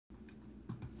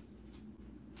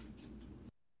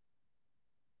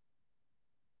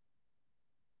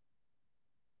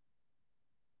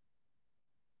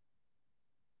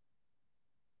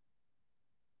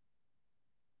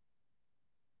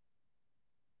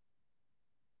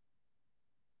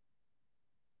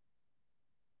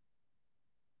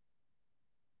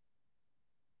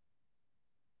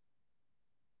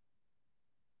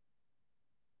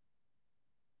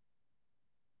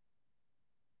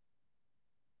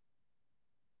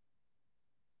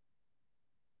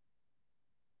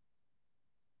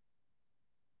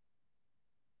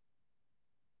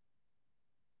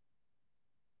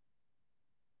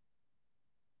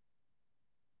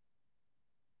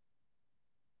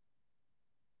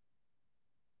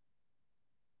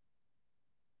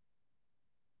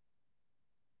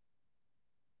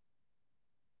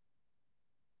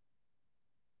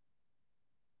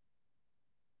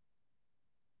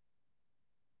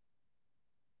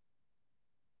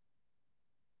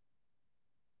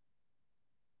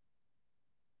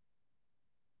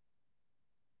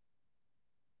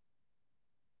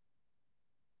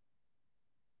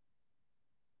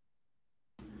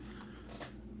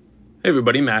Hey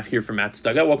everybody, Matt here from Matt's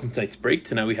Dugout. Welcome to tonight's break.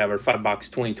 Tonight we have our 5-box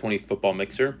 2020 football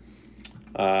mixer.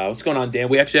 What's going on, Dan?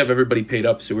 We actually have everybody paid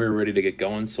up, so we're ready to get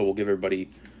going. So we'll give everybody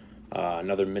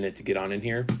another minute to get on in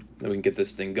here. Then we can get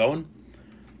this thing going.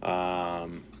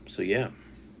 So yeah,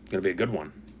 it's going to be a good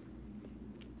one.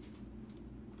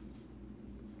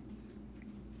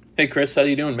 Hey Chris, how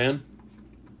you doing, man?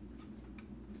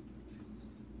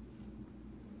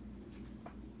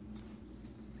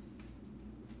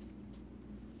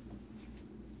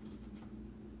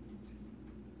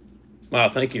 Wow,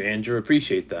 thank you, Andrew.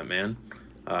 Appreciate that, man.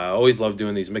 Always love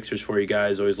doing these mixers for you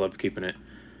guys. Always love keeping it,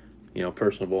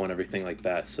 personable and everything like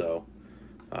that. So,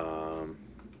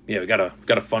 yeah, we got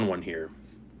a fun one here,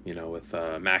 with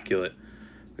Immaculate.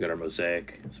 We got our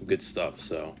Mosaic, some good stuff.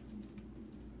 So,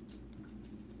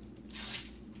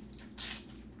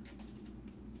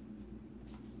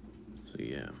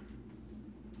 yeah.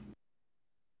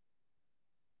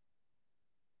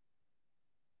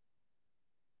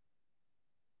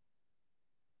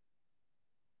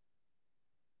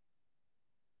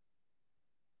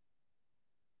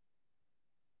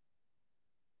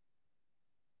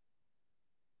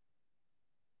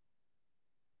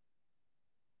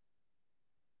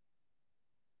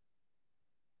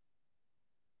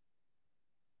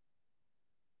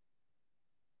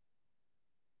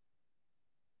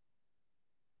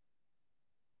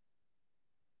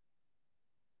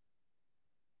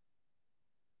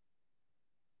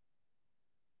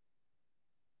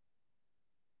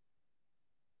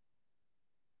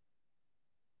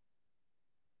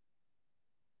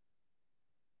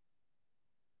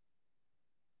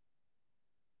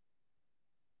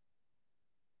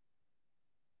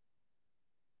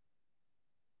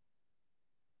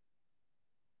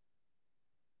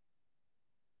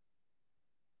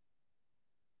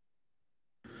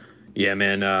 Yeah,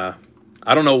 man.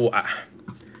 I don't know.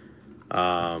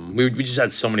 We just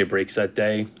had so many breaks that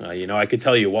day. I could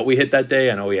tell you what we hit that day.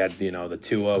 I know we had the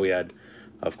Tua. We had,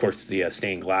 of course, the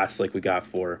stained glass like we got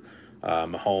for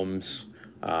Mahomes.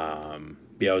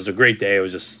 Yeah, it was a great day. It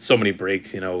was just so many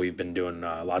breaks. We've been doing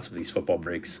lots of these football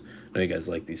breaks. I know you guys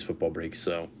like these football breaks.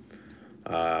 So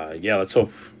yeah, let's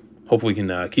hope we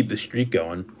can keep the streak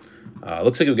going.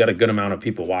 Looks like we've got a good amount of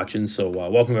people watching. So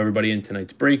welcome everybody in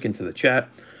tonight's break into the chat.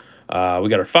 We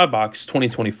got our 5-box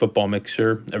 2020 football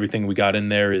mixer. Everything we got in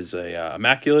there is a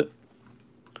Immaculate.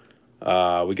 We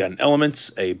got an Elements,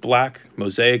 a Black,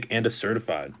 Mosaic, and a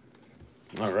Certified.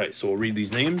 All right, so we'll read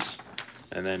these names,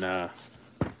 and then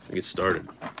we get started.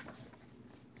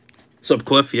 What's up,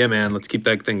 Cliff? Yeah, man, let's keep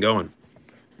that thing going.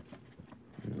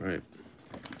 All right.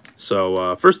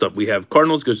 So first up, we have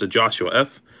Cardinals goes to Joshua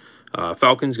F.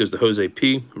 Falcons goes to Jose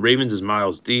P. Ravens is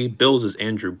Miles D. Bills is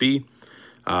Andrew B.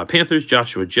 Panthers,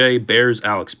 Joshua J. Bears,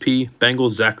 Alex P. Bengals,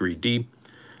 Zachary D.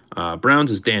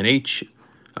 Browns is Dan H.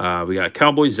 We got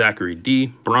Cowboys, Zachary D.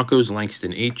 Broncos,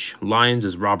 Langston H. Lions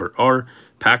is Robert R.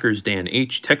 Packers, Dan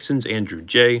H. Texans, Andrew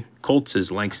J. Colts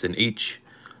is Langston H.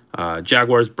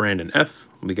 Jaguars, Brandon F.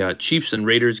 We got Chiefs and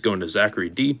Raiders going to Zachary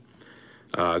D.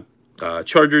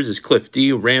 Chargers is Cliff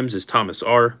D. Rams is Thomas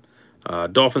R.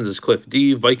 Dolphins is Cliff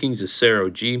D. Vikings is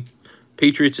Sarah G.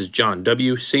 Patriots is John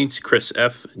W. Saints, Chris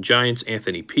F. Giants,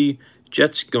 Anthony P.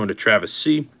 Jets going to Travis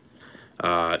C.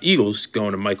 Eagles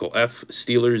going to Michael F.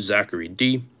 Steelers, Zachary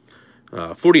D.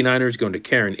 49ers going to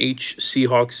Karen H.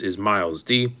 Seahawks is Miles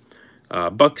D.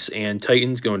 Bucks and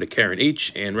Titans going to Karen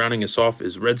H. And rounding us off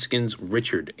is Redskins,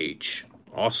 Richard H.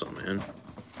 Awesome, man.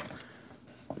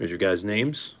 There's your guys'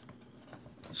 names.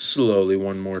 Slowly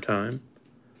one more time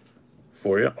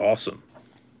for you. Awesome.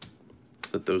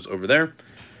 Put those over there.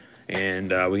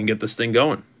 And we can get this thing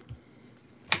going.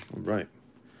 All right.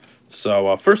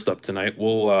 So first up tonight,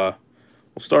 we'll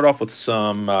start off with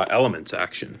some Elements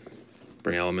action.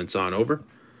 Bring Elements on over.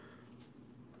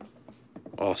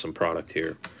 Awesome product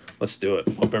here. Let's do it.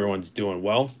 Hope everyone's doing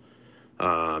well.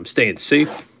 Staying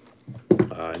safe.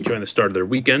 Enjoying the start of their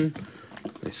weekend.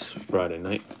 Nice Friday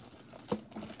night.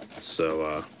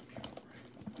 So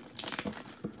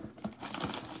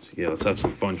yeah, let's have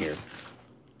some fun here.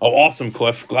 Oh, awesome,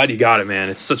 Cliff. Glad you got it, man.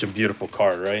 It's such a beautiful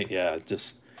card, right? Yeah,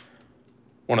 just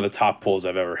one of the top pulls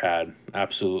I've ever had.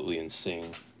 Absolutely insane.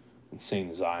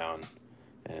 Insane Zion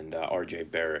and R.J.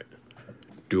 Barrett.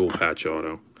 Dual patch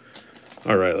auto.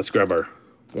 All right, let's grab our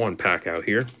one pack out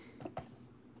here.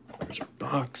 There's our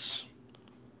box.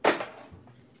 Let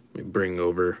me bring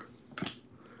over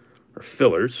our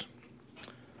fillers.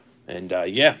 And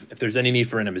yeah, if there's any need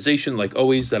for randomization, like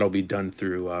always, that'll be done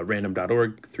through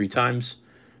random.org 3 times.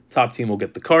 Top team will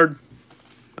get the card.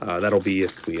 That'll be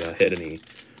if we hit any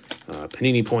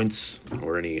Panini points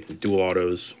or any dual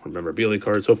autos or memorabilia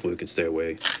cards. Hopefully we can stay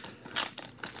away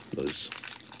those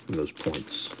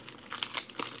points.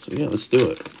 So yeah, let's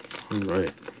do it. All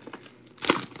right.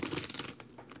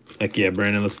 Heck yeah,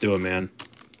 Brandon, let's do it, man.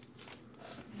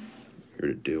 Here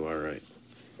to do. All right.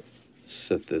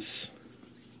 Set this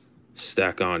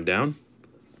stack on down.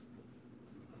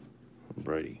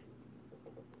 Alrighty.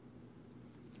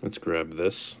 Let's grab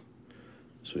this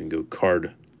so we can go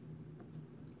card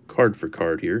for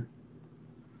card here.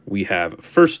 We have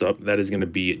first up, that is going to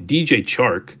be DJ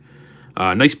Chark.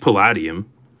 Nice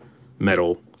palladium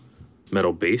metal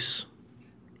base.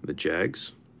 The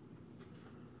Jags.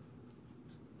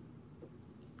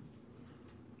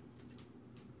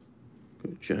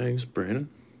 Go Jags, Brandon.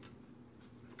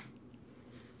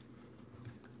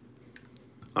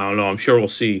 I don't know. I'm sure we'll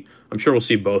see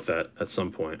both at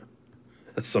some point.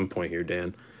 At some point here,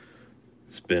 Dan.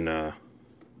 It's been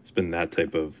that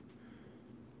type of.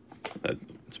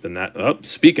 It's been that. Oh,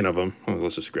 speaking of them,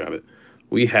 let's just grab it.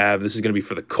 We have, this is going to be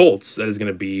for the Colts. That is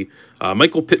going to be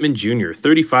Michael Pittman Jr.,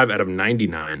 35 out of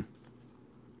 99.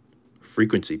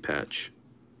 Frequency patch.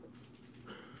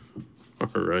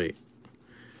 All right.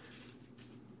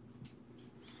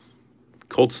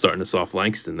 Colts starting us off,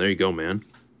 Langston. There you go, man.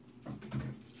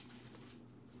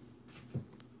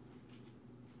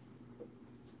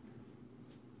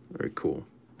 Very cool.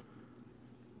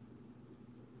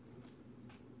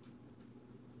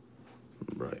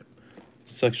 Right.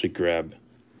 Let's actually grab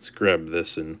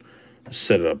this and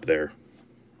set it up there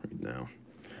right now.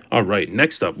 All right,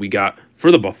 next up we got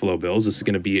for the Buffalo Bills, this is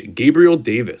going to be Gabriel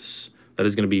Davis. That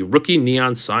is going to be rookie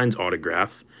neon signs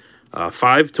autograph,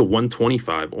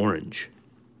 5/125 orange.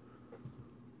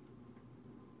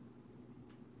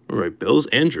 All right, Bills,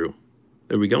 Andrew.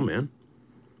 There we go, man.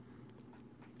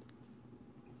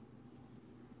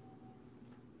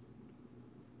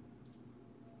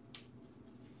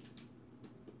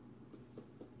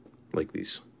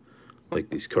 Like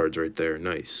these cards right there.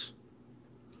 Nice.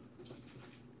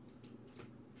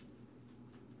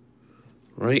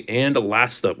 Right, and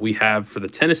last up we have for the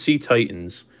Tennessee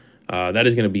Titans, that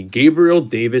is going to be Gabriel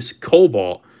Davis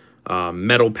Cobalt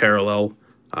metal parallel,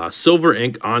 silver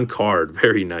ink on card.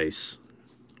 Very nice.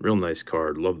 Real nice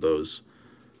card. Love those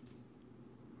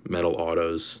metal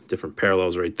autos. Different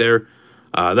parallels right there.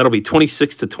 That'll be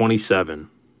 26/27.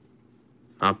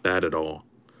 Not bad at all.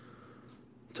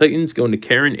 Titans going to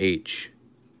Karen H.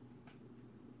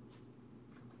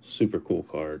 Super cool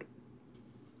card.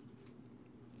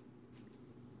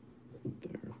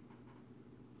 There.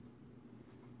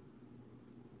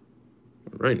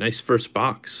 All right, nice first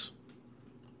box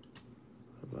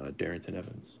of Darrington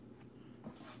Evans.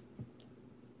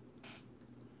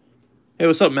 Hey,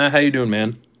 what's up, Matt? How you doing,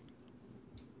 man?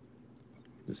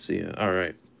 Let's see you. All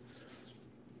right.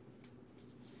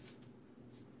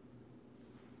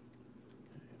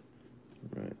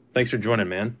 All right. Thanks for joining,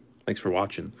 man. Thanks for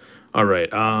watching. All right.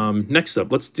 Next up,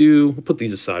 we'll put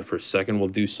these aside for a second. We'll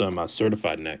do some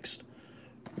certified next.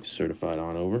 Certified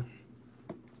on over.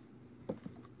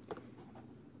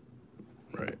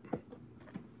 Right.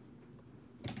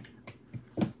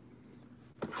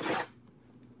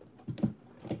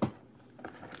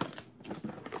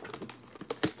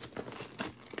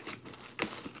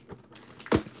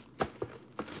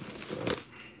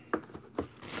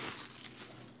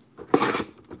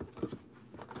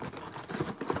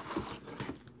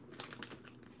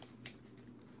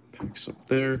 Packs up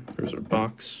there. There's our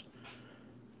box.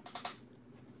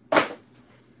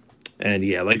 And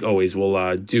yeah, like always,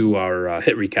 we'll do our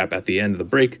hit recap at the end of the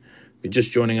break. If you're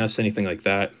just joining us, anything like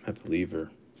that, have to leave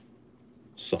or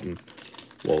something,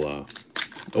 we'll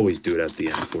always do it at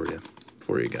the end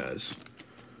for you guys.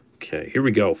 Okay, here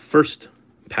we go. First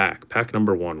pack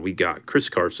number 1. We got Chris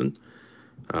Carson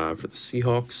for the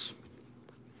Seahawks.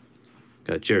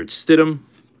 Got Jared Stidham,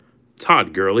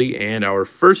 Todd Gurley, and our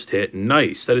first hit,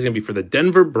 nice. That is going to be for the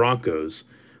Denver Broncos.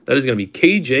 That is going to be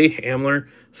KJ Hamler,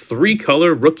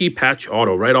 3-color rookie patch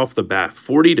auto right off the bat.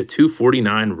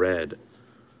 40/249 red.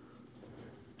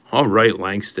 All right,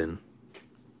 Langston.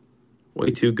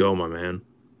 Way to go, my man.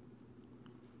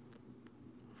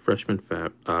 Freshman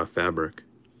fabric.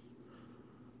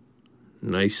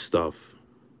 Nice stuff.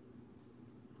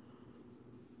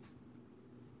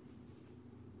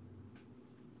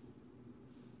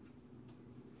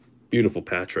 Beautiful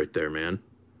patch right there, man.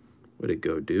 Way to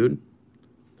go, dude.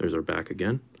 There's our back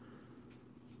again.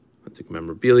 Let's take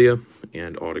memorabilia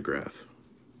and autograph.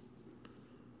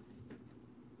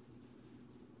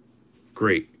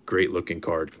 Great looking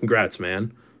card. Congrats,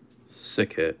 man.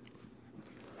 Sick hit.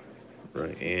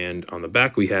 Right, and on the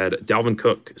back we had Dalvin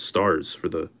Cook stars for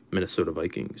the Minnesota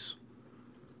Vikings.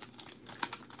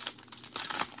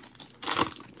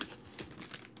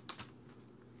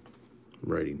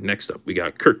 Alrighty, next up we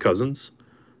got Kirk Cousins,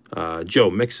 Joe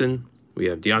Mixon, we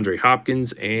have DeAndre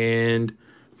Hopkins, and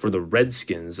for the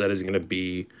Redskins, that is going to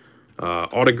be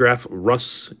autograph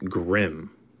Russ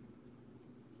Grimm.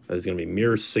 That is going to be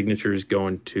mirror signatures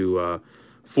going to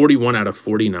 41 out of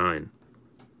 49.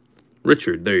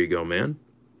 Richard, there you go, man.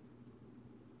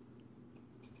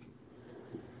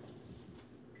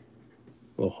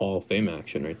 A little Hall of Fame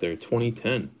action right there,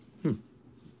 2010.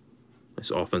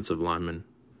 Nice offensive lineman.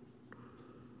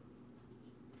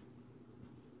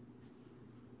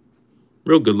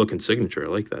 Real good looking signature. I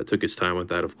like that. Took his time with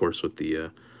that, of course, with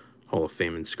the Hall of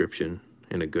Fame inscription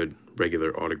and a good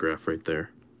regular autograph right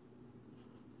there.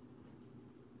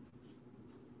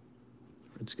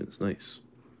 Redskins, nice.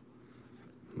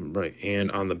 Right,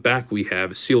 and on the back we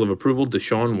have seal of approval,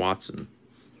 Deshaun Watson.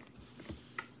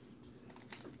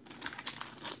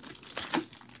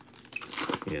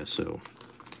 Yeah, so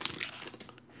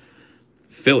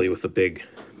Philly with a big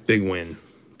win.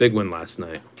 Big win last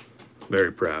night.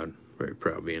 Very proud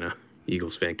being a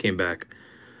Eagles fan. Came back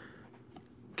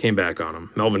on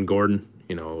him. Melvin Gordon,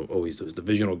 you know, always those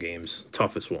divisional games,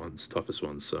 toughest ones.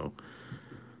 So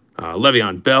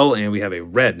Le'Veon Bell, and we have a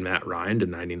red Matt Ryan to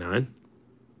 99.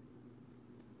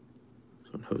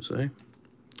 So Jose.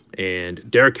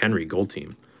 And Derrick Henry, gold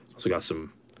team. Also got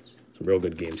some real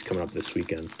good games coming up this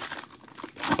weekend.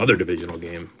 Other divisional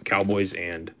game, Cowboys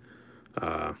and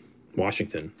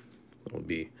Washington. That will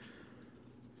be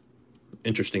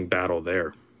interesting battle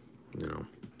there, you know.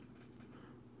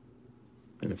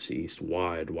 NFC East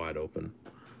wide open.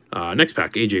 Next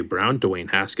pack, A.J. Brown,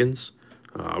 Dwayne Haskins,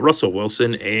 Russell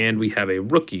Wilson, and we have a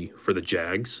rookie for the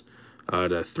Jags to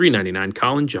 $3.99,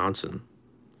 Colin Johnson.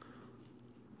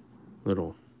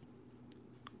 Little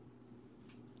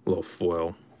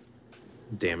foil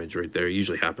damage right there.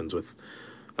 Usually happens with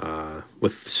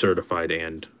certified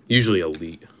and usually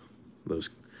elite.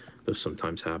 Those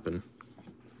sometimes happen.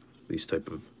 These type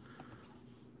of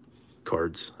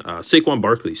cards. Saquon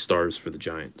Barkley, stars for the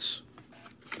Giants.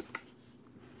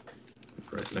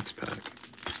 All right, next pack.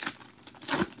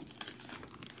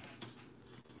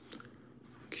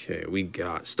 Okay, we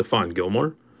got Stephon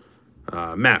Gilmore,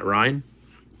 Matt Ryan,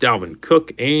 Dalvin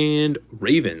Cook, and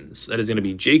Ravens. That is going to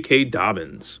be J.K.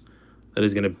 Dobbins. That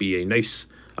is going to be a nice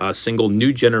single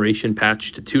new generation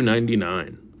patch to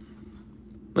 $2.99.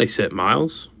 Nice hit,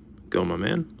 Miles. Go, my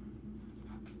man.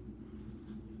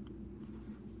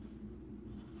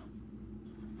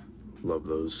 Love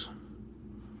those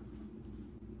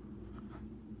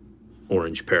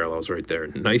orange parallels right there.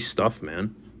 Nice stuff,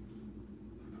 man.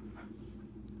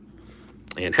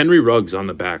 And Henry Ruggs on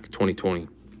the back, 2020.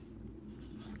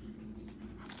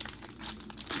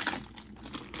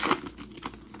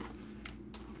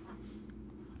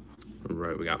 All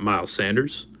right, we got Miles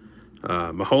Sanders,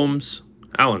 Mahomes,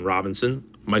 Allen Robinson,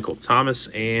 Michael Thomas,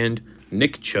 and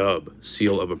Nick Chubb,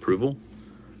 seal of approval.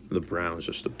 The Browns,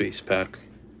 just a base pack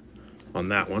on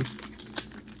that one.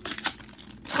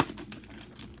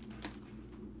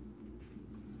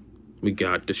 We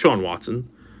got Deshaun Watson,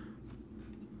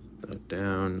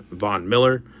 down Von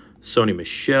Miller, Sony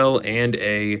Michel, and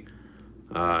a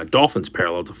Dolphins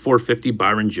parallel to 450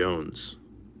 Byron Jones.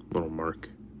 Little mark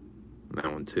on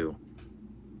that one too.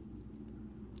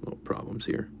 Little problems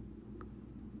here.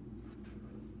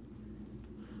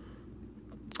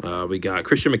 We got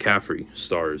Christian McCaffrey,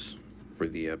 stars for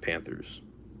the Panthers.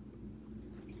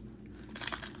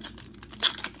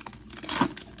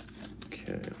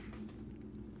 Okay.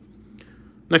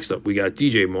 Next up, we got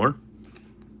DJ Moore.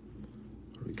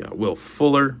 We got Will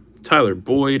Fuller, Tyler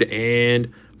Boyd,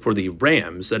 and for the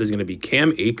Rams, that is going to be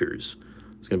Cam Akers.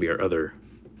 It's going to be our other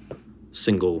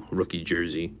single rookie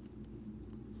jersey.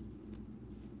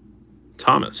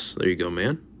 Thomas, there you go,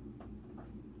 man.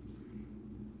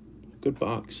 Good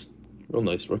box. Real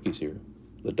nice rookies here.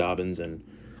 The Dobbins and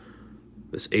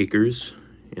this Akers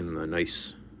in the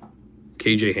nice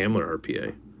KJ Hamler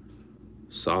RPA.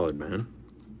 Solid, man.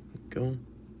 Go.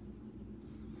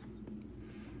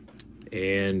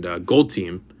 And gold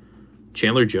team,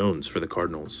 Chandler Jones for the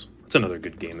Cardinals. That's another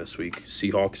good game this week.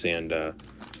 Seahawks and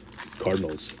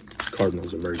Cardinals.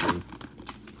 Cardinals emerging.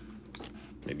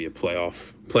 Maybe a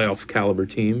playoff caliber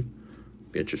team.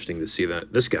 Be interesting to see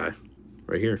that. This guy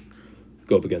right here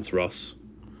go up against Russ.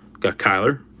 Got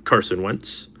Kyler, Carson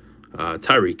Wentz,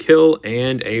 Tyreek Hill,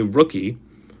 and a rookie.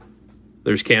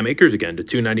 There's Cam Akers again to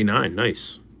 $2.99.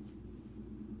 Nice.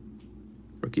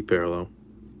 Rookie parallel.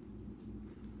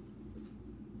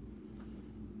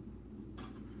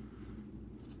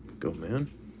 Go, man.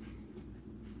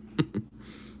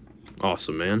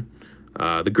 Awesome, man.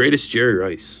 The greatest Jerry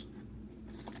Rice.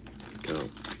 Go.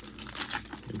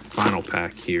 And final pack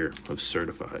pack here of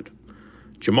certified.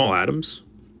 Jamal Adams,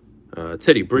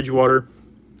 Teddy Bridgewater.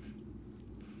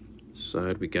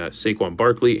 Side we got Saquon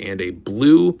Barkley and a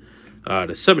blue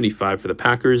to 75 for the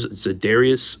Packers,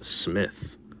 Zadarius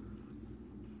Smith.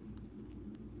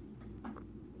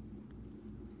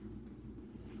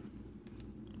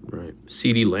 Right,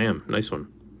 CD Lamb, nice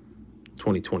one.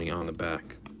 2020 on the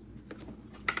back.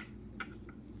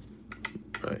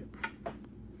 Right.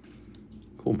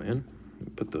 Cool, man.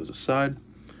 Put those aside,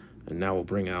 and now we'll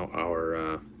bring out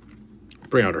our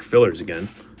fillers again.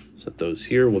 Set those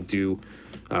here. We'll do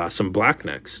some black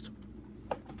next.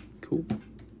 Cool.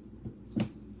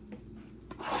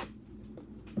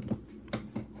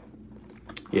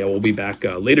 Yeah, we'll be back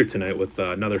later tonight with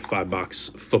another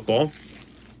 5-box football.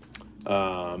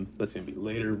 That's going to be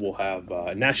later. We'll have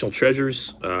National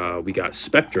Treasures. We got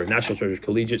Spectra, National Treasures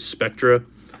Collegiate, Spectra.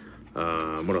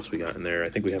 What else we got in there? I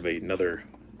think we have another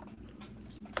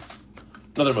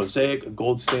Mosaic, a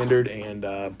Gold Standard,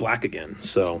 and Black again.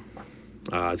 So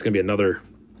it's going to be another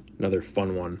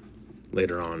fun one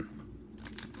later on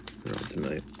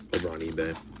tonight over on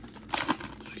eBay.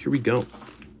 So here we go.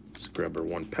 Let's grab our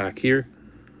one pack here.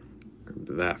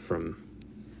 Grab that from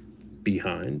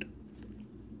behind.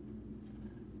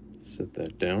 Set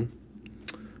that down.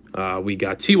 We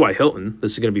got T.Y. Hilton.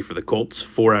 This is going to be for the Colts.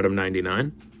 4 out of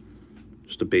 99.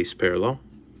 Just a base parallel.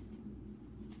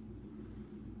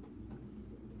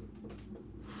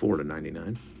 4 to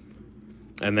 99.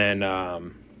 And then,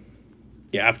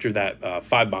 yeah, after that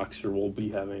 5-boxer, we'll be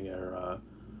having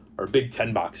our big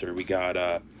 10-boxer. We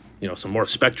got, some more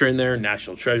Spectra in there,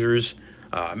 National Treasures,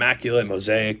 Immaculate,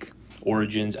 Mosaic,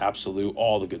 Origins, Absolute,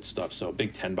 all the good stuff. So a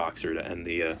big 10-boxer to end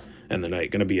the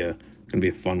night. Gonna be a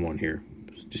fun one here.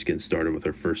 Just getting started with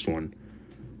our first one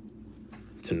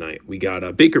tonight. We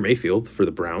got Baker Mayfield for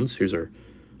the Browns. Here's our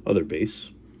other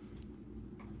base.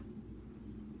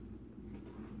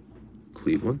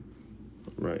 Cleveland.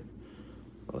 All right.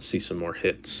 Let's see some more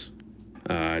hits.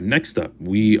 Next up,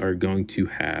 we are going to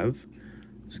have,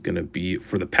 it's going to be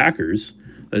for the Packers.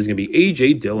 That is going to be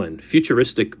A.J. Dillon,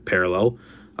 futuristic parallel,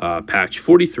 patch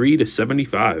 43 to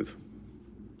 75.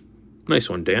 Nice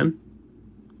one, Dan.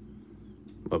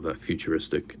 Love that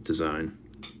futuristic design.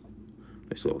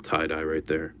 Nice little tie-dye right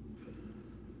there.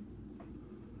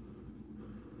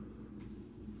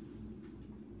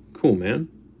 Cool, man.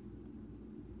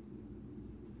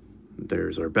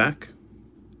 There's our back.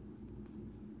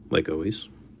 Like always,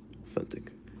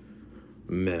 authentic.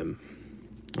 Mem.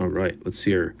 All right, let's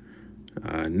see our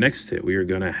next hit. We are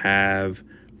going to have,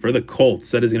 for the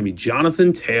Colts, that is going to be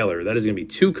Jonathan Taylor. That is going to be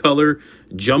 2-color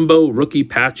jumbo rookie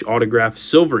patch autograph,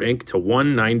 silver ink to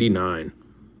 199.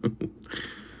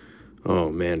 Oh,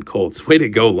 man, Colts. Way to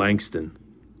go, Langston.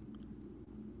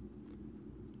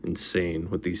 Insane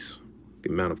with the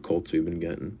amount of Colts we've been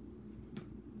getting.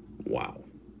 Wow.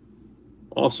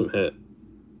 Awesome hit.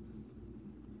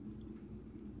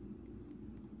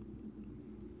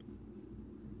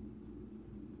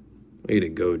 Way to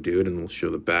go, dude. And we'll show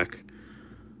the back.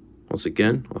 Once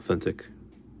again, authentic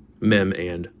mem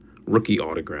and rookie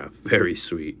autograph. Very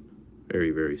sweet.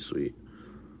 Very, very sweet.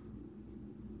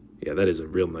 Yeah, that is a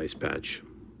real nice patch.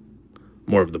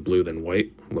 More of the blue than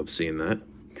white. Love seeing that.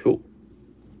 Cool.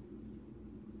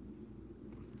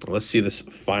 Let's see this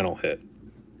final hit.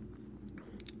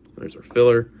 There's our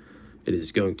filler. It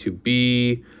is going to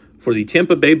be for the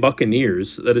Tampa Bay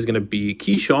Buccaneers. That is going to be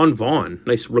Keyshawn Vaughn.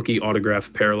 Nice rookie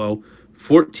autograph parallel.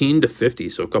 14 to 50.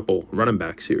 So a couple running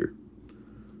backs here.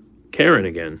 Karen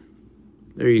again.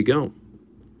 There you go.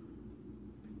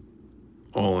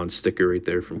 All on sticker right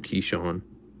there from Keyshawn.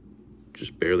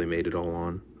 Just barely made it all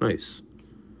on. Nice.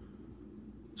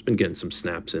 It's been getting some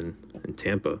snaps in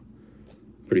Tampa.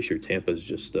 Pretty sure Tampa's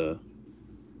just... I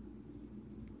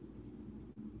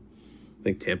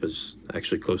think Tampa's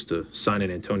actually close to signing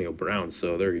Antonio Brown,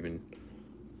 so they're even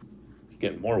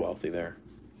getting more wealthy there.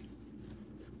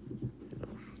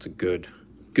 It's a good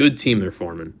team they're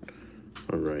forming.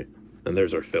 All right. And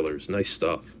there's our fillers. Nice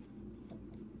stuff.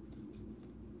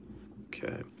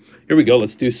 Okay. Here we go.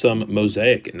 Let's do some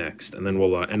Mosaic next, and then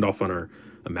we'll end off on our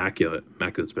Immaculate.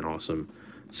 Immaculate's been awesome.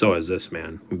 So has this,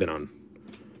 man. We've been on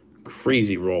a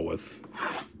crazy roll with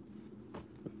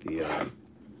the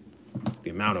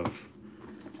amount of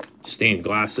stained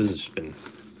glasses. It's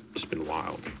just been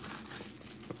wild.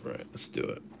 All right, let's do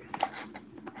it.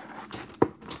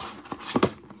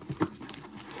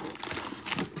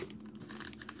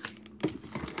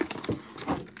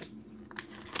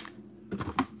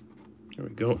 There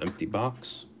we go, empty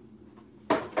box.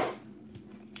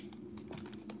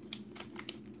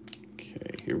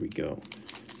 Okay, here we go.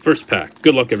 First pack.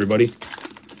 Good luck, everybody.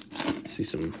 See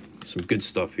some Some good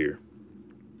stuff here.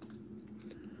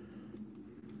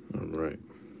 All right.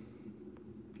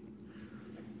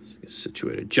 Let's get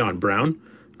situated. John Brown.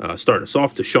 Starting us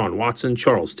off, Deshaun Watson,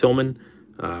 Charles Tillman.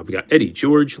 We got Eddie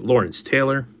George, Lawrence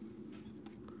Taylor.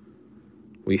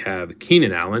 We have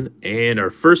Keenan Allen. And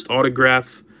our first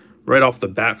autograph right off the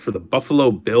bat for the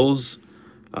Buffalo Bills.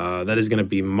 That is going to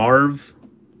be Marv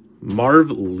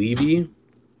Levy,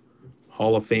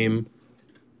 Hall of Fame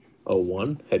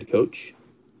 01, head coach.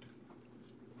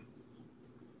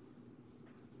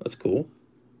 That's cool.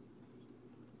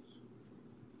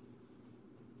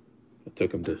 I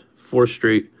took him to four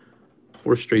straight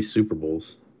Super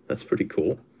Bowls. That's pretty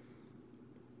cool.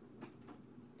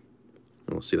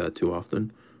 I don't see that too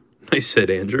often. Nice hit,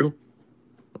 Andrew.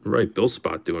 All right, Bill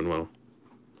Spot doing well.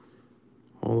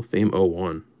 Hall of Fame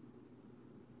 01.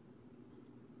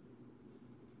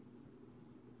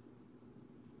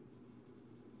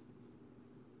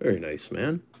 Very nice,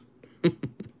 man.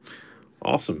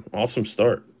 Awesome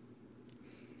start.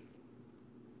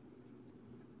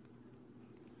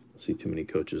 See too many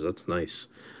coaches. That's nice.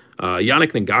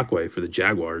 Yannick Ngakoue for the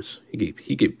Jaguars.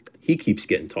 He keeps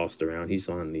getting tossed around. He's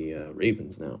on the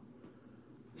Ravens now.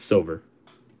 Silver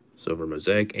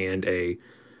Mosaic, and a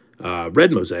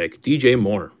red Mosaic. DJ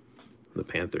Moore, the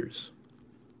Panthers.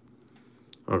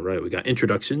 All right, we got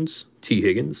introductions. T.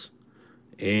 Higgins,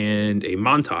 and a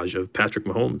montage of Patrick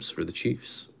Mahomes for the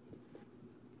Chiefs.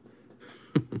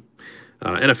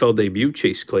 NFL debut,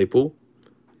 Chase Claypool,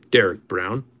 Derek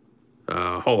Brown,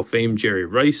 Hall of Fame, Jerry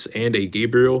Rice, and a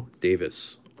Gabriel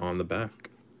Davis on the back.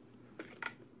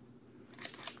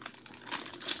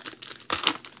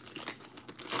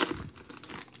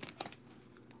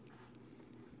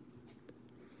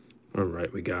 All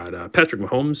right, we got Patrick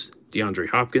Mahomes, DeAndre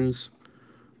Hopkins,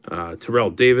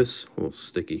 Terrell Davis, a little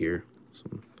sticky here,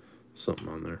 something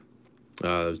on there.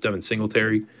 There's Devin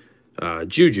Singletary,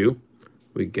 Juju.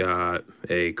 We got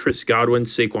a Chris Godwin,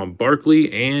 Saquon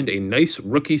Barkley, and a nice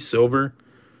rookie silver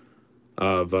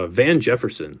of Van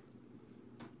Jefferson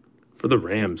for the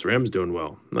Rams. Rams doing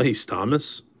well. Nice,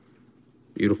 Thomas.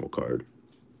 Beautiful card.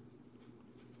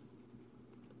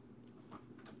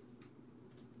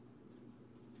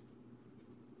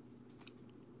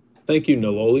 Thank you,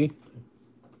 Nololi.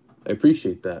 I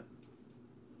appreciate that.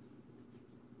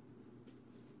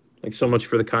 Thanks so much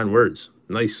for the kind words.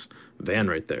 Nice Van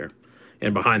right there.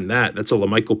 And behind that, that's a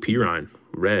LaMichael Pirine,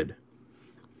 red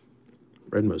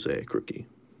Mosaic rookie.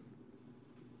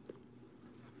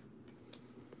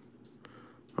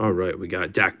 All right, we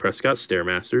got Dak Prescott,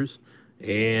 Stairmasters,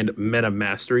 and Meta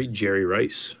Mastery, Jerry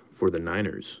Rice for the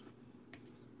Niners.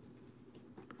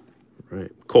 All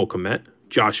right, Cole Kmet,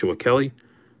 Joshua Kelly,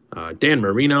 Dan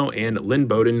Marino, and Lynn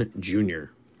Bowden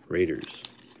Jr., Raiders.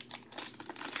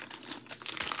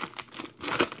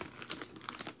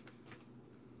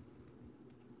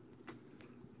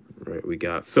 Right, we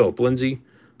got Philip Lindsay,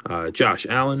 Josh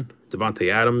Allen, Devontae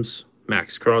Adams,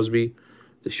 Max Crosby,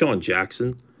 Deshaun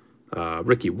Jackson,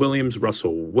 Ricky Williams,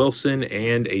 Russell Wilson,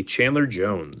 and a Chandler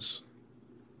Jones.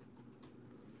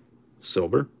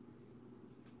 Silver,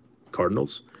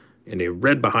 Cardinals, and a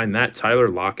red behind that, Tyler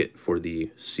Lockett for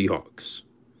the Seahawks.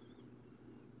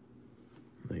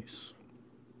 Nice.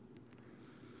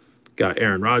 Got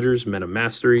Aaron Rodgers, Meta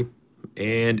Mastery,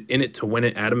 and in it to win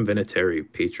it, Adam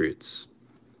Vinatieri, Patriots.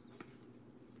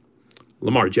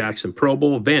 Lamar Jackson, Pro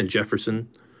Bowl, Van Jefferson,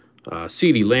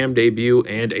 CeeDee Lamb debut,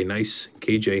 and a nice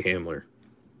KJ Hamler.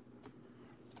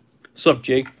 What's up,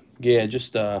 Jake? Yeah,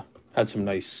 just had some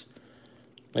nice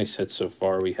hits so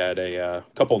far. We had a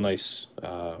couple nice,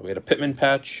 we had a Pittman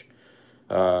patch,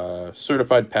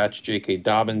 certified patch, J.K.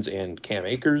 Dobbins and Cam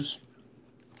Akers,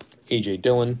 A.J.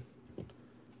 Dillon,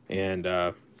 and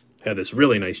had this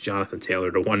really nice Jonathan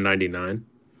Taylor to 199.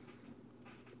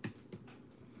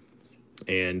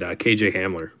 And KJ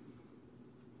Hamler,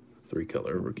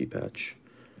 3-color rookie patch,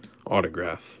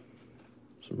 autograph.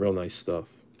 Some real nice stuff.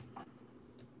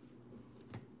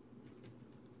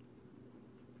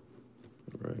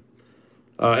 All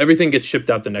right. Everything gets shipped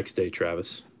out the next day,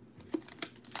 Travis.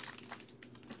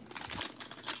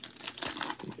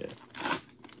 Yeah.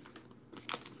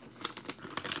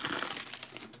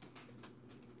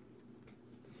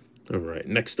 All right.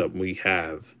 Next up, we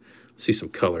have. See some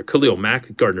color. Khalil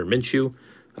Mack, Gardner Minshew,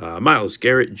 Myles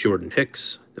Garrett, Jordan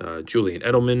Hicks, Julian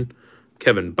Edelman,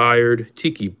 Kevin Byard,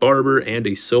 Tiki Barber, and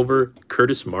a silver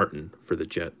Curtis Martin for the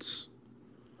Jets.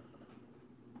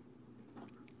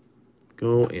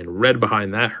 Go and red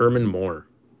behind that, Herman Moore,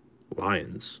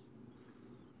 Lions.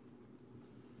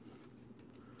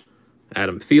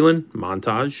 Adam Thielen,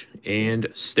 montage, and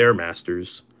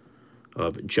Stairmasters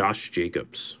of Josh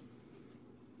Jacobs.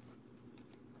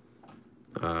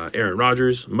 Aaron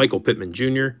Rodgers, Michael Pittman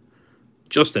Jr.,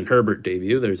 Justin Herbert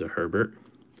debut. There's a Herbert.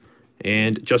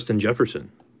 And Justin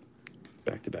Jefferson.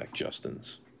 Back-to-back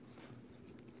Justins.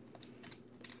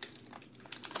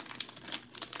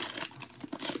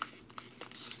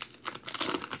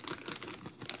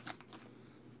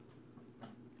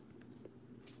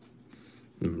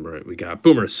 All right, we got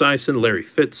Boomer Esiason, Larry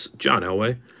Fitz, John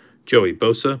Elway, Joey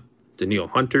Bosa, Daniil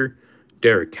Hunter,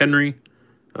 Derrick Henry,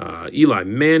 Eli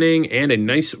Manning, and a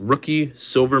nice rookie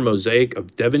silver mosaic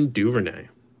of Devin Duvernay.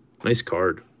 Nice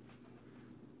card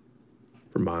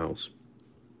for Miles.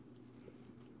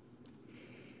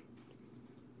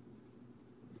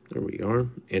 There we are.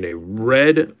 And a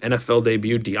red NFL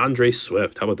debut, DeAndre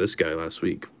Swift. How about this guy last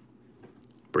week?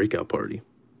 Breakout party.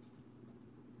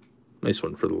 Nice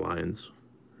one for the Lions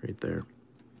right there.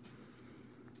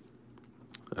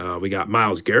 We got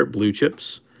Myles Garrett, blue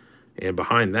chips. And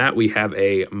behind that, we have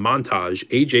a montage,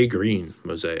 A.J. Green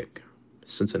mosaic,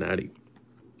 Cincinnati.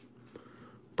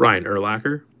 Brian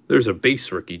Urlacher. There's a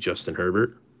base rookie, Justin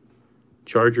Herbert.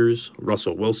 Chargers,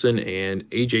 Russell Wilson, and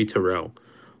A.J. Terrell.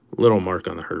 Little mark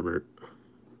on the Herbert.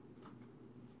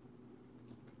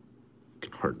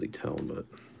 Can hardly tell, but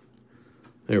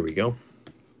there we go.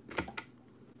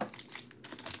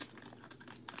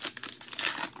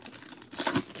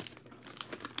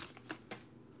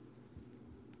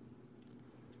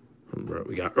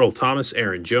 We got Earl Thomas,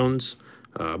 Aaron Jones,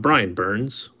 Brian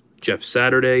Burns, Jeff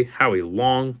Saturday, Howie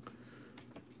Long.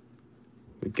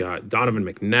 We got Donovan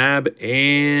McNabb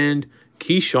and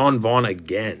Keyshawn Vaughn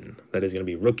again. That is going to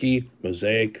be rookie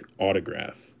mosaic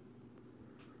autograph.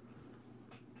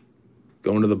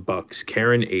 Going to the Bucks,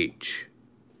 Karen H.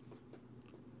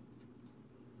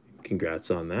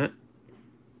 Congrats on that.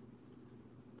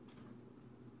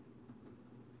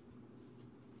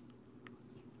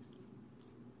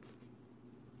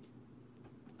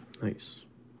 Nice.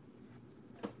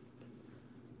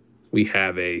 We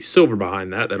have a silver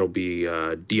behind that. That'll be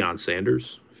Deion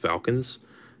Sanders, Falcons.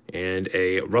 And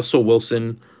a Russell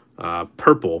Wilson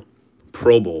purple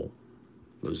Pro Bowl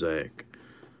mosaic.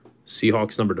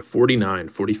 Seahawks number to 49,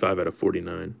 45 out of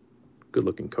 49. Good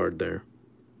looking card there.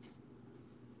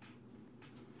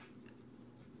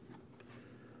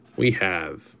 We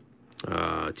have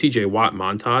TJ Watt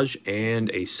montage and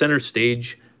a center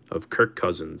stage of Kirk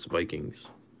Cousins, Vikings.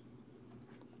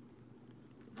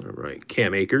 All right,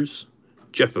 Cam Akers,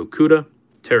 Jeff Okudah,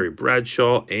 Terry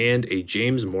Bradshaw, and a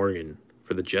James Morgan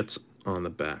for the Jets on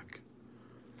the back.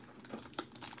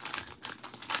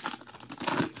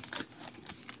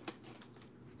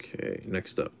 Okay,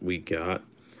 next up we got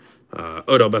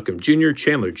Odell Beckham Jr.,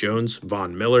 Chandler Jones,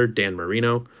 Von Miller, Dan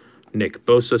Marino, Nick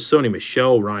Bosa, Sony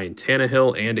Michel, Ryan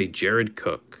Tannehill, and a Jared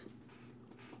Cook.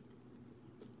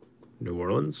 New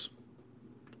Orleans.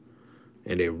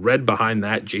 And a red behind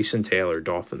that, Jason Taylor,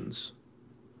 Dolphins.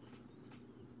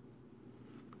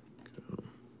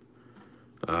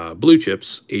 Blue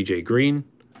chips, A.J. Green.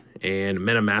 And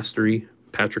Meta Mastery,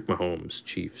 Patrick Mahomes,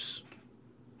 Chiefs.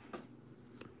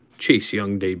 Chase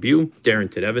Young debut,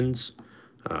 Darrington Evans,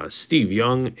 Steve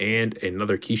Young, and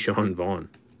another Keyshawn Vaughn.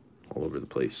 All over the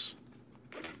place.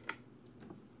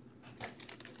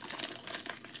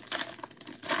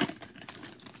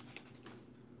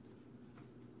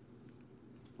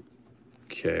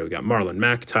 Okay, we got Marlon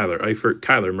Mack, Tyler Eifert,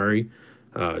 Kyler Murray,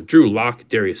 Drew Lock,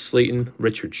 Darius Slayton,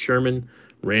 Richard Sherman,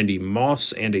 Randy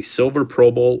Moss, and a silver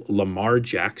Pro Bowl, Lamar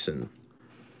Jackson.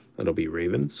 That'll be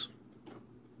Ravens.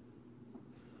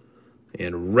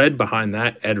 And red behind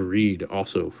that, Ed Reed,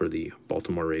 also for the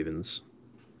Baltimore Ravens.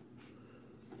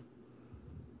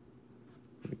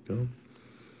 There we go.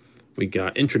 We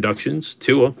got introductions,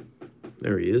 Tua.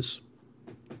 There he is.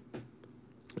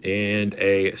 And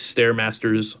a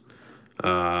Stairmasters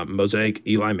mosaic,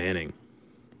 Eli Manning,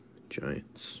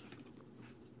 Giants.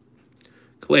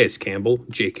 Calais Campbell,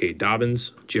 J.K.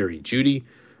 Dobbins, Jerry Jeudy,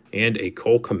 and a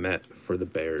Cole Kmet for the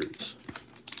Bears.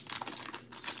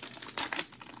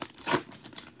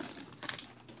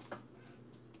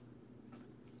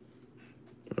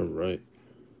 All right.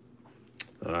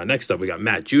 Next up, we got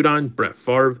Matt Judon, Brett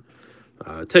Favre,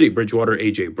 Teddy Bridgewater,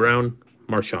 A.J. Brown,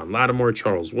 Marshawn Lattimore,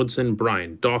 Charles Woodson,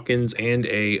 Brian Dawkins, and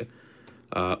a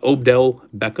Odell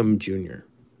Beckham Jr.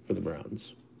 for the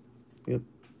Browns. Yep.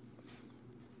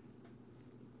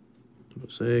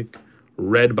 Mosaic.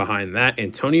 Red behind that,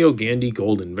 Antonio Gandy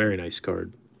Golden. Very nice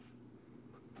card.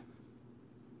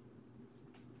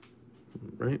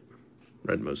 Right.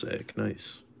 Red mosaic.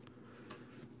 Nice.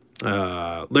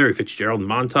 Larry Fitzgerald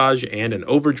montage and an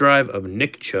overdrive of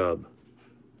Nick Chubb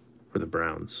for the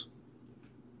Browns.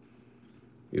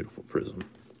 Beautiful prism.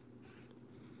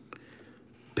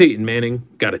 Peyton Manning,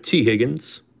 got a T.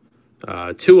 Higgins,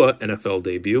 Tua, NFL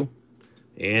debut,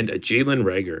 and a Jalen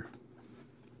Reagor.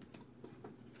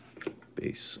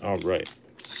 Base. All right.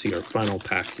 Let's see our final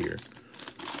pack here.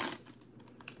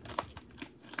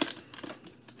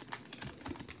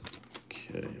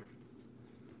 Okay.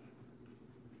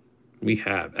 We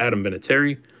have Adam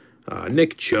Vinatieri,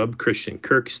 Nick Chubb, Christian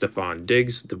Kirk, Stephon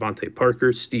Diggs, Devontae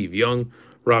Parker, Steve Young,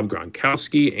 Rob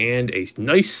Gronkowski, and a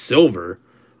nice silver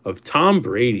of Tom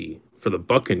Brady for the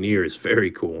Buccaneers.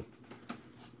 Very cool.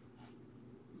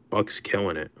 Bucks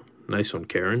killing it. Nice one,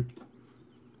 Karen.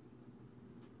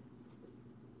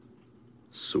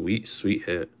 Sweet, sweet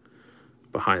hit.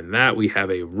 Behind that, we have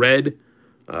a red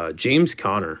James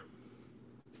Conner,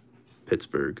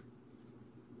 Pittsburgh.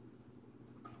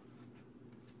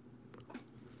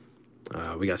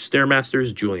 We got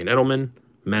Stairmasters, Julian Edelman,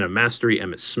 Men of Mastery,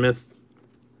 Emmitt Smith,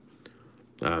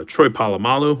 Troy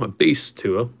Polamalu, a base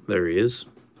Tua. There he is.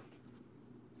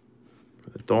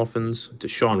 The Dolphins,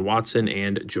 Deshaun Watson,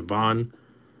 and Javon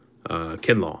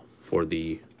Kinlaw for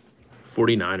the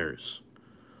 49ers.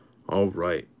 All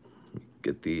right.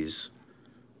 Get these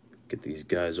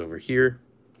guys over here.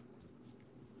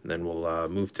 And then we'll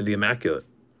move to the Immaculate.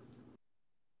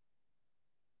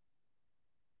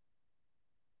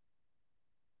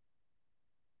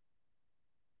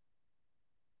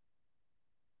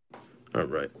 All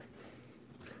right.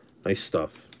 Nice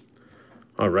stuff.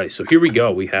 All right, so here we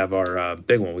go. We have our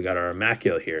big one. We got our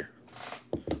Immaculate here.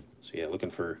 So, yeah, looking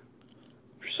for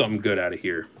something good out of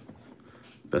here.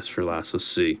 Best for last. Let's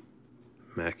see.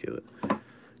 Immaculate.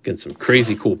 Getting some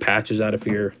crazy cool patches out of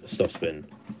here. This stuff's been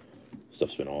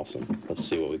awesome. Let's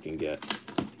see what we can get.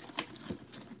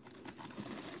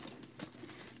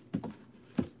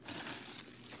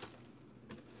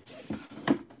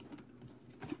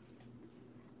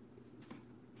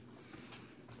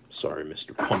 Sorry,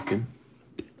 Mr. Pumpkin.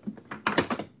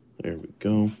 There we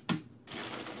go.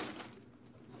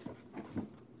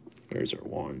 Here's our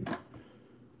one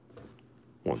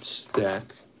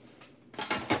stack.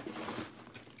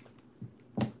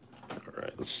 All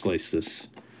right, let's slice this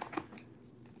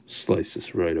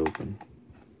right open.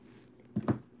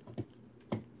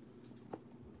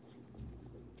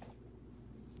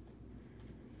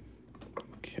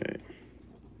 Okay.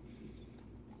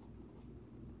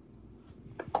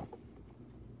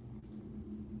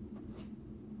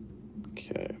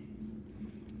 Okay.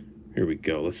 Here we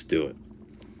go. Let's do it.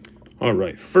 All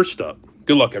right. First up,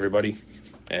 good luck, everybody.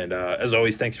 And as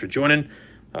always, thanks for joining.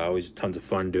 Always tons of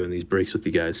fun doing these breaks with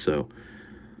you guys. So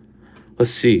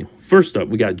let's see. First up,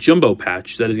 we got Jumbo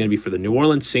Patch. That is going to be for the New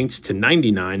Orleans Saints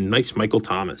 /99. Nice Michael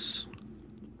Thomas.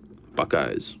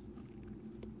 Buckeyes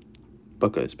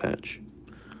patch.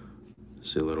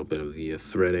 See a little bit of the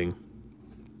threading.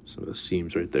 Some of the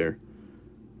seams right there.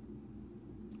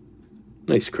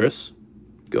 Nice, Chris.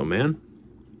 Go, man.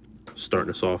 Starting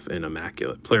us off in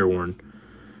Immaculate. Player worn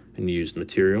and used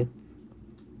material.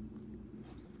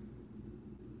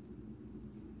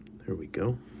 There we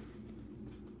go.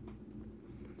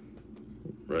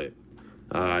 Right.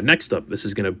 Next up, this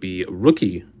is going to be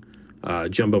rookie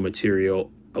jumbo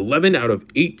material. 11 out of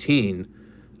 18.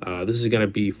 This is going to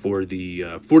be for the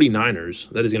 49ers.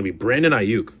 That is going to be Brandon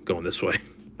Ayuk going this way.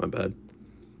 My bad.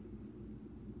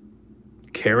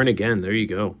 Karen again. There you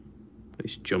go.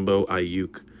 Nice jumbo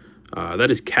Ayuk.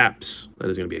 That is caps. That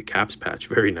is going to be a caps patch.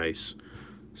 Very nice.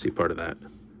 See part of that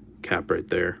cap right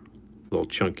there. Little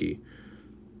chunky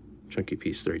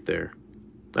piece right there.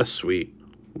 That's sweet.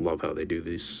 Love how they do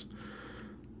this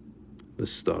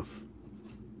stuff.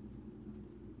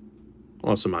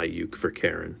 Awesome Ayuk for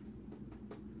Karen.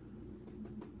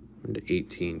 Into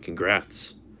 18.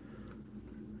 Congrats.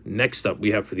 Next up,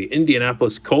 we have for the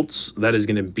Indianapolis Colts. That is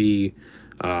going to be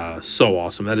so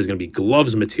awesome. That is going to be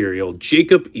gloves material.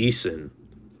 Jacob Eason.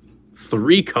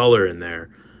 3-color in there.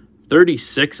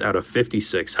 36 out of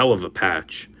 56. Hell of a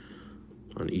patch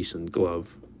on Eason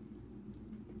glove.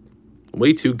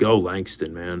 Way to go,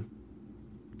 Langston, man.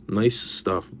 Nice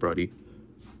stuff, buddy.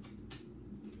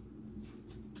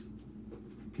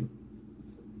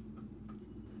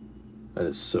 That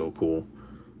is so cool.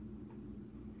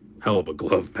 Hell of a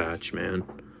glove patch, man.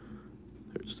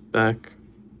 There's the back.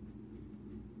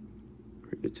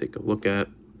 For you to take a look at.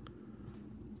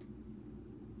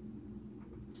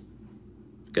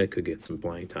 This guy could get some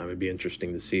playing time. It'd be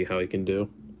interesting to see how he can do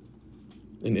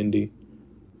in Indy.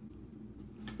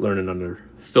 Learning under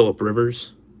Phillip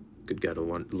Rivers. Good guy to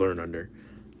learn under.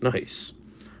 Nice.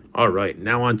 All right,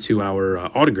 now on to our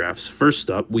autographs. First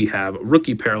up, we have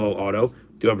rookie parallel auto.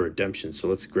 Do have a redemption, so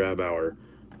let's grab our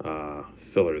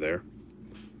filler there.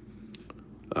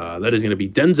 That is going to be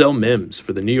Denzel Mims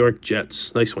for the New York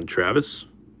Jets. Nice one, Travis.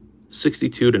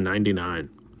 62/99.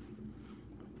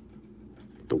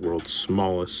 The world's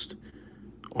smallest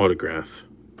autograph.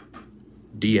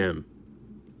 DM.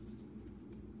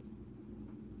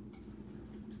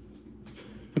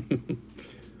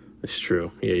 That's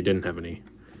true. Yeah, he didn't have any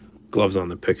gloves on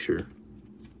the picture.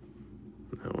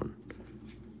 That one.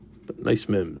 But nice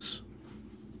Mims.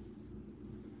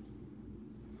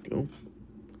 Go. All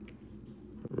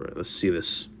right, let's see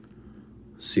this.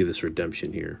 See this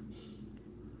redemption here.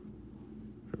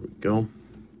 There we go.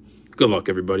 Good luck,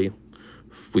 everybody.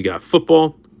 We got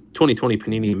football, 2020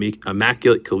 Panini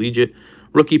Immaculate Collegiate,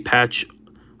 rookie patch,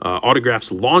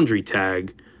 autographs laundry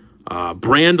tag,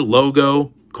 brand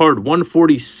logo, card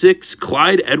 146,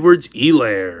 Clyde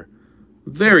Edwards-Helaire.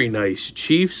 Very nice,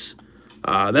 Chiefs.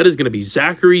 That is going to be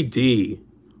Zachary D.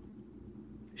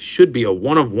 Should be a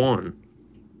 1/1.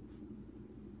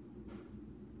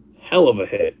 Hell of a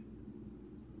hit.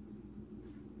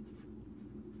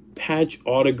 Patch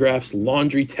autographs,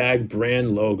 laundry tag,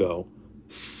 brand logo.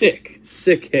 Sick,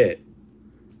 sick hit.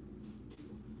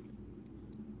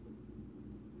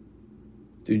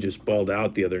 Dude just balled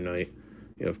out the other night.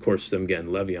 You know, of course, them getting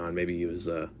Le'Veon, maybe he was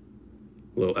a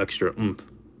little extra oomph.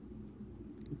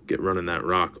 Get running that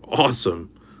rock. Awesome.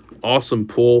 Awesome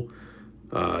pull.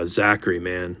 Zachary,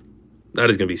 man. That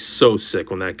is going to be so sick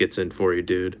when that gets in for you,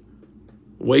 dude.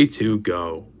 Way to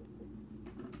go.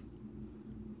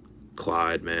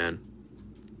 Clyde, man.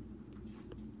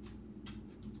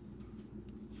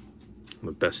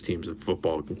 One of the best teams in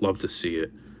football. Love to see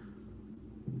it.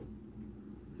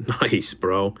 Nice,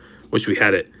 bro. Wish we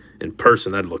had it in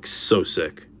person. That looks so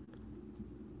sick.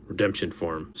 Redemption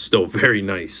form. Still very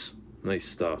nice. Nice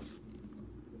stuff.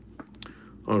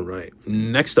 All right.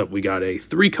 Next up, we got a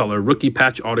 3-color rookie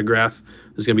patch autograph.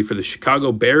 This is going to be for the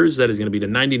Chicago Bears. That is going to be the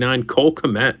 99 Cole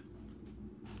Kmet.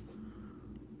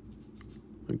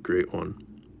 A great one.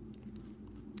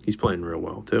 He's playing real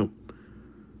well, too.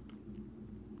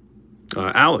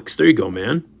 Alex, there you go,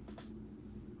 man.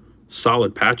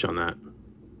 Solid patch on that.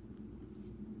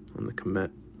 On the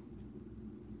Kmet.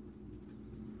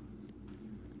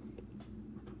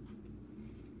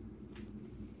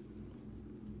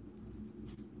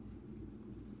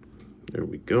 There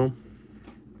we go.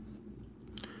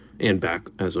 And back,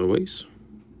 as always.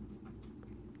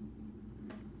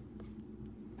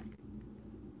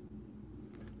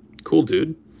 Cool,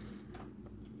 dude.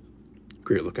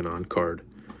 Great looking on card.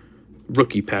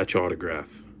 Rookie patch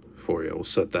autograph for you. We'll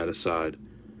set that aside.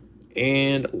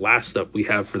 And last up, we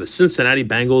have for the Cincinnati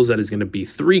Bengals, that is going to be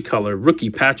 3-color rookie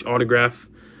patch autograph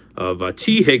of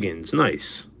T. Higgins.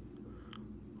 Nice.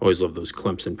 Always love those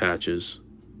Clemson patches.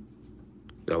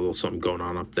 Got a little something going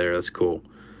on up there. That's cool.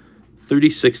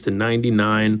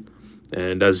 36/99.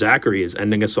 And Zachary is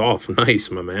ending us off. Nice,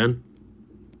 my man.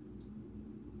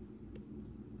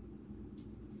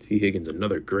 T. Higgins,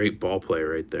 another great ball player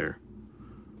right there.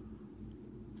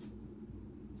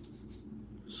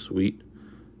 Sweet.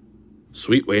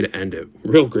 Sweet way to end it.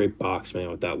 Real great box, man,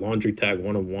 with that laundry tag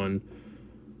 1/1.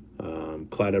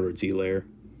 Clyde Edwards-Helaire.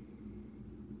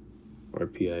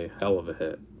 RPA. Hell of a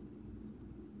hit.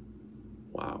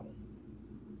 Wow.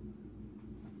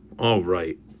 All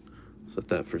right. Set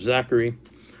that for Zachary.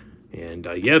 And,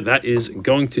 yeah, that is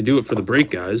going to do it for the break,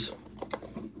 guys.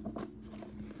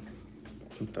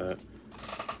 Put that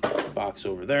box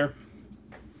over there.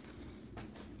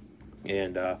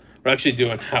 And we're actually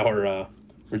doing our,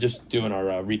 we're just doing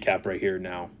our recap right here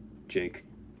now, Jake.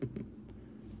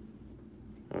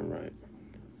 All right.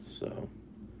 So,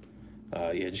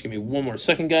 yeah, just give me one more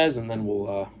second, guys, and then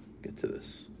we'll get to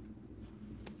this.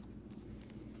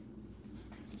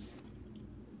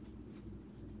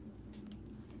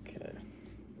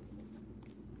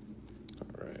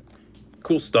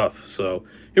 Cool stuff. So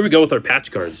here we go with our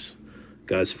patch cards,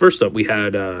 guys. First up, we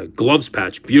had gloves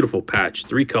patch, beautiful patch,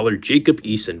 3-color Jacob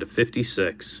Eason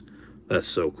 /56. That's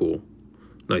so cool.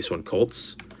 Nice one,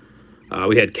 Colts.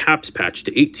 We had caps patch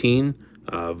 /18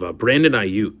 of Brandon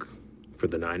Ayuk for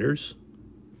the Niners.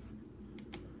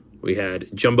 We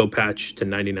had jumbo patch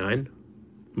 /99,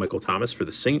 Michael Thomas for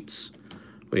the Saints.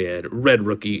 We had red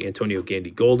rookie Antonio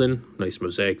Gandy Golden, nice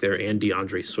mosaic there, and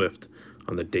DeAndre Swift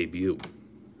on the debut.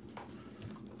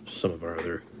 Some of our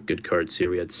other good cards here.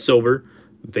 We had silver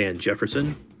Van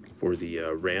Jefferson for the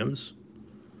Rams.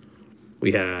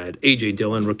 We had A.J.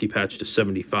 Dillon, rookie patch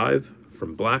 /75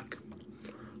 from Black.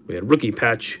 We had rookie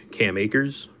patch Cam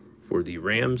Akers for the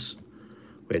Rams.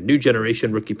 We had new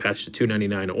generation rookie patch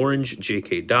 /299 orange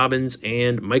J.K. Dobbins.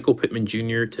 And Michael Pittman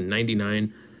Jr.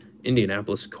 /99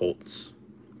 Indianapolis Colts.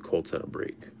 Colts had a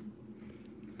break.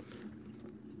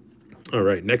 All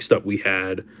right, next up we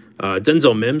had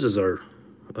Denzel Mims as our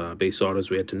base autos.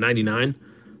 We had to 99,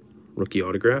 rookie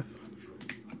autograph.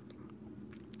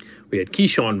 We had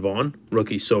Keyshawn Vaughn,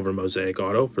 rookie silver mosaic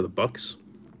auto for the Bucks.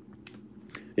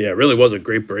 Yeah, it really was a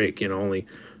great break. You know, only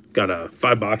got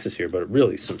 5 boxes here, but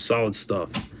really some solid stuff.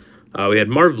 We had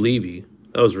Marv Levy.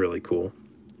 That was really cool.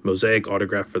 Mosaic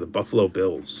autograph for the Buffalo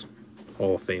Bills.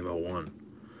 Hall of Fame 01.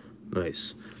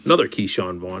 Nice. Another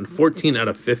Keyshawn Vaughn. 14 out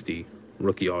of 50.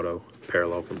 Rookie auto.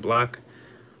 Parallel from black.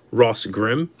 Ross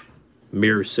Grimm.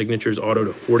 Mirror signatures auto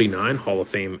to 49. Hall of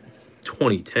Fame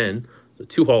 2010. So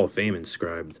 2 Hall of Fame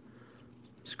inscribed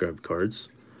cards.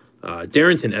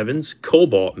 Darrington Evans.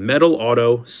 Cobalt. Metal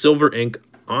auto. Silver ink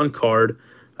on card.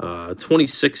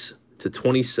 26 to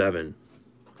 27.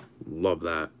 Love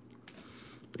that.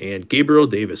 And Gabriel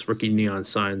Davis, rookie neon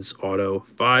signs auto,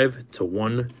 5 to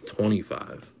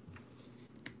 125.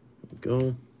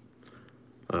 Go.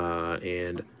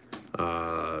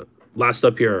 Last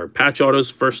up here are patch autos.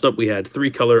 First up, we had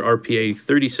 3-color RPA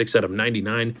 36 out of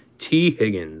 99. T.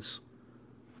 Higgins.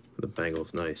 The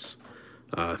Bengals, nice.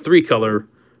 3-color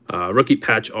rookie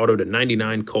patch auto to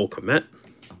 99. Cole Kmet.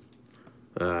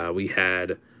 We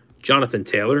had Jonathan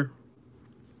Taylor.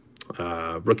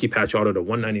 Rookie patch auto to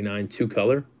 199,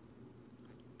 2-color.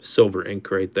 Silver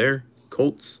ink right there.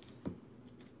 Colts.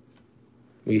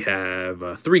 We have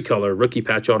 3-color rookie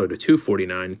patch auto to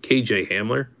 249, KJ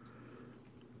Hamler.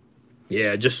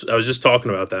 Yeah, I was just talking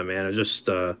about that, man. It's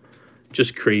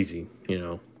just crazy, you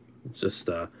know. It's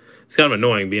kind of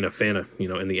annoying being a fan of, you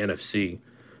know, in the NFC,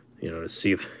 you know, to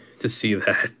see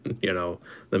that, you know,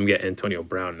 them get Antonio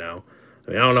Brown now.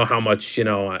 I mean, I don't know how much, you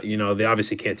know, they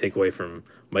obviously can't take away from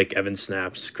Mike Evans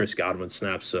snaps, Chris Godwin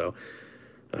snaps, so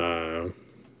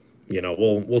you know,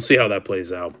 we'll see how that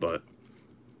plays out, but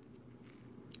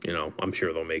you know, I'm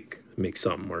sure they'll make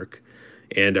something work.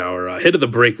 And our hit of the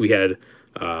break, we had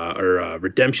our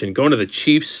redemption going to the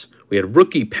Chiefs. We had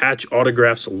rookie patch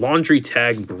autographs, laundry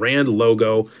tag, brand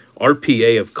logo,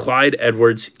 RPA of Clyde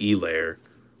Edwards-Helaire.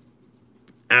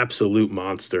 Absolute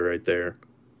monster right there.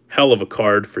 Hell of a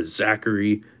card for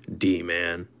Zachary D,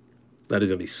 man. That is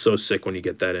going to be so sick when you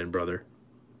get that in, brother.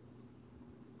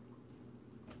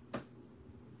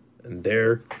 And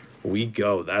there we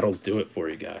go. That'll do it for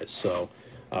you guys. So,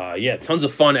 yeah, tons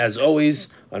of fun as always.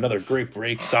 Another great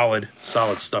break. Solid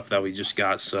stuff that we just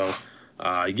got. So,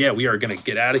 yeah, we are going to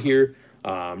get out of here.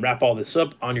 Wrap all this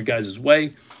up on your guys'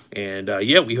 way. And,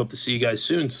 yeah, we hope to see you guys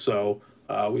soon. So,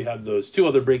 we have those 2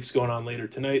 other breaks going on later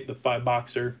tonight. The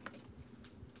 5-boxer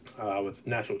with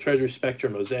National Treasure, Spectra,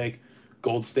 Mosaic,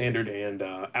 Gold Standard, and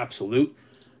Absolute.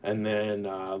 And then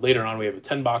later on we have a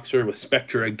 10-boxer with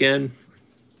Spectra again.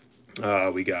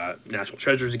 We got National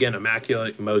Treasures again,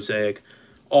 Immaculate, Mosaic,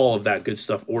 all of that good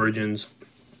stuff, Origins,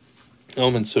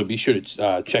 Elements. So be sure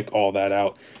to check all that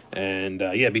out. And,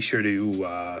 yeah, be sure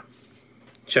to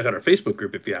check out our Facebook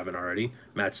group if you haven't already.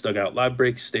 Matt's Dugout Live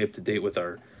Breaks. Stay up to date with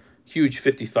our huge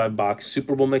 55-box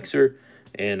Super Bowl mixer.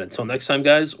 And until next time,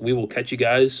 guys, we will catch you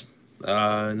guys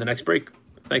in the next break.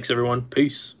 Thanks, everyone.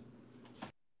 Peace.